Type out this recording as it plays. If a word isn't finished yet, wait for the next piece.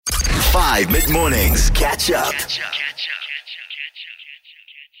5 mid-mornings. Catch up.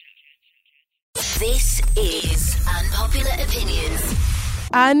 This is Unpopular Opinions.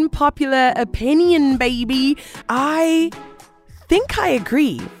 Unpopular opinion, baby. I think I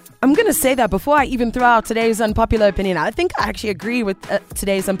agree. I'm going to say that before I even throw out today's unpopular opinion. I think I actually agree with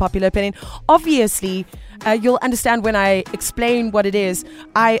today's unpopular opinion. Obviously, you'll understand when I explain what it is.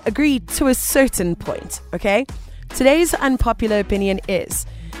 I agree to a certain point, okay? Today's unpopular opinion is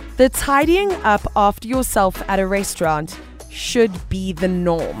the tidying up after yourself at a restaurant should be the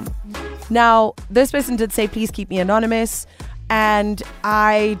norm. Now, this person did say, please keep me anonymous. And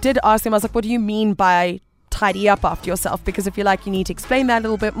I did ask them, I was like, what do you mean by tidy up after yourself? Because I feel like you need to explain that a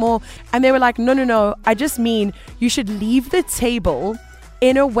little bit more. And they were like, no, I just mean you should leave the table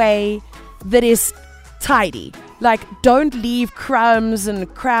in a way that is tidy. Like, don't leave crumbs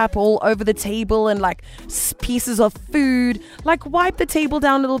and crap all over the table and like pieces of food. Like, wipe the table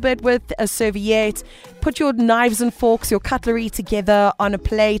down a little bit with a serviette. Put your knives and forks, your cutlery together on a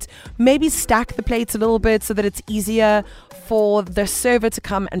plate. Maybe stack the plates a little bit so that it's easier for the server to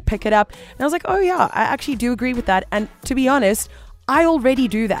come and pick it up. And I was like, oh yeah, I actually do agree with that. And to be honest, I already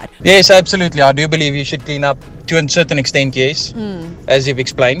do that. Yes, absolutely. I do believe you should clean up to a certain extent, yes, as you've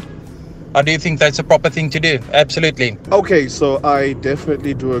explained. I do think that's a proper thing to do. Absolutely. Okay, so I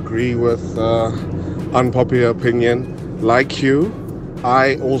definitely do agree with unpopular opinion. Like you,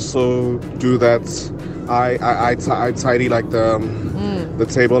 I also do that. I tidy like the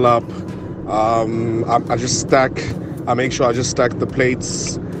table up. I just stack. I make sure I just stack the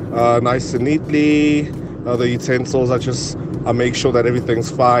plates nice and neatly. The utensils, I make sure that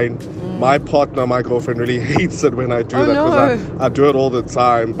everything's fine. My partner, my girlfriend, really hates it when I do that because I do it all the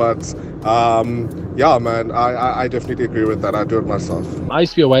time. But yeah, man, I definitely agree with that. I do it myself. I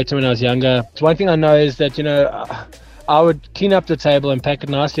used to be a waiter when I was younger. So one thing I know is that, I would clean up the table and pack it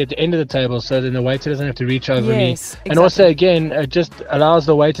nicely at the end of the table so then the waiter doesn't have to reach over me. Exactly. And also, again, it just allows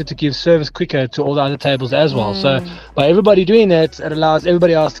the waiter to give service quicker to all the other tables as well. So by everybody doing that, it allows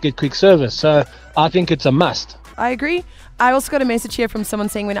everybody else to get quick service. So I think it's a must. I agree. I also got a message here from someone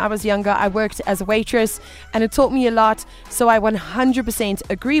saying when I was younger, I worked as a waitress and it taught me a lot. So I 100%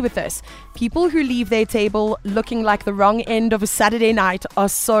 agree with this. People who leave their table looking like the wrong end of a Saturday night are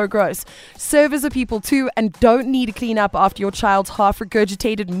so gross. Servers are people too and don't need to clean up after your child's half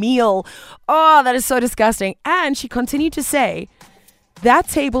regurgitated meal. Oh, that is so disgusting. And she continued to say, that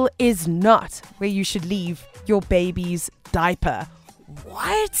table is not where you should leave your baby's diaper.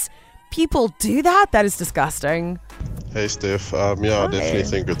 What? People do that? That is disgusting. Hey, Steph. I definitely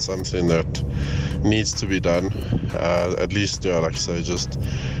think it's something that needs to be done. At least, like I say, just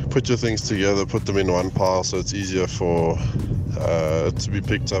put your things together, put them in one pile so it's easier for to be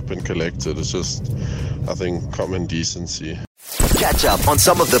picked up and collected. It's just, I think, common decency. Catch up on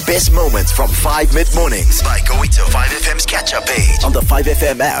some of the best moments from 5 mid-mornings by going to 5FM's catch-up page on the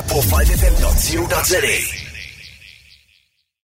 5FM app or 5FM.co.za.